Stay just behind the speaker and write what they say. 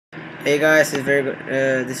Hey guys, it's very good.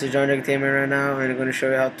 This is John Entertainment right now, and I'm going to show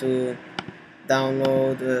you how to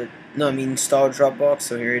download. Install Dropbox.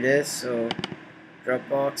 So here it is. So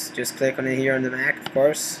Dropbox, just click on it here on the Mac, of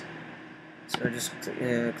course. So just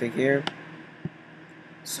click here.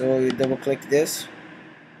 So you double click this.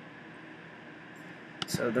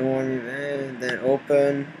 So don't worry, then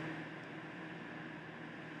open.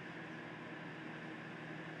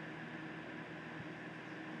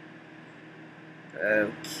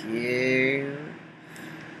 Okay.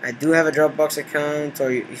 I do have a Dropbox account,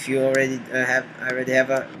 or if you already have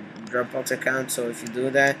a Dropbox account. So if you do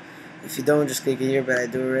that, if you don't, just click here. But I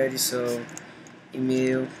do already. So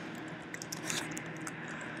email.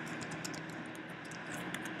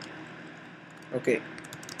 Okay.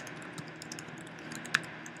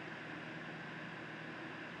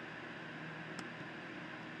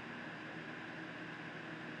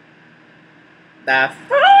 The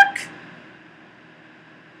fuck?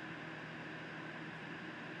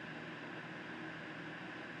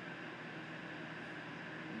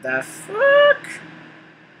 The fuck?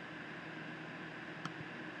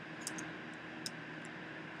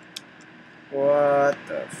 What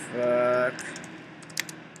the fuck?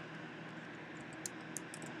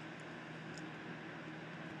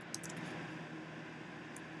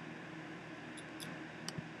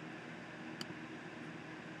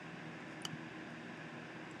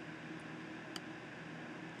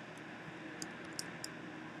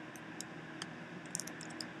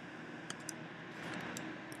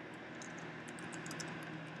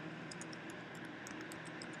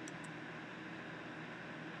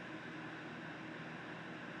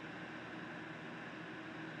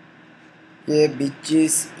 Yeah,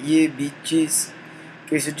 bitches. Yeah, bitches.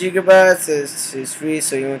 Okay, so gigabytes is free,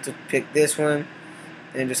 so you want to pick this one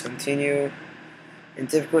and just continue. In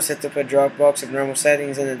typical, set up a Dropbox with normal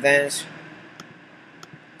settings and advanced.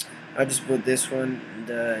 I'll just put this one,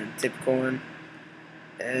 the typical one.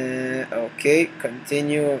 Okay,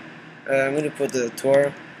 continue. I'm going to put the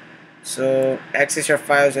tour. So, access your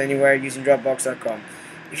files anywhere using Dropbox.com.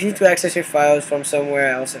 If you need to access your files from somewhere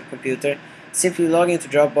else on a computer, simply log into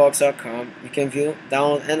Dropbox.com. You can view,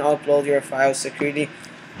 download, and upload your files securely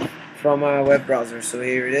from a web browser. So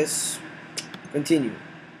here it is. Continue.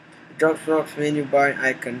 Dropbox menu bar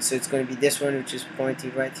icon. So it's going to be this one, which is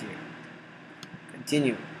pointing right here.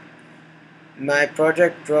 Continue. My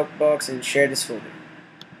project, Dropbox, and share this folder.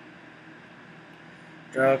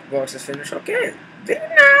 Dropbox is finished. Okay.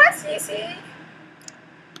 Very nice, easy.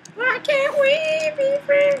 Why can't we be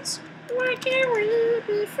friends? Why can't we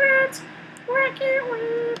be friends? Why can't we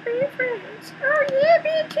be friends? Oh yeah,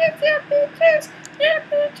 bitches, yeah, bitches, yeah,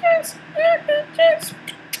 bitches, yeah, bitches.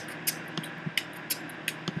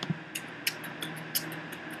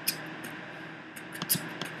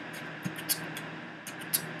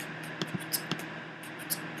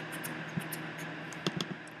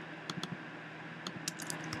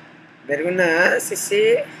 Very nice, you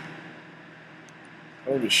see?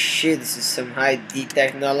 Holy shit, this is some high D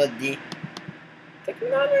technology.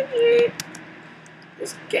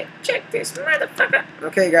 Just check this motherfucker.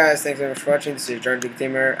 Okay guys, thanks so much for watching. This is Jordan Big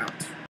Tamer out.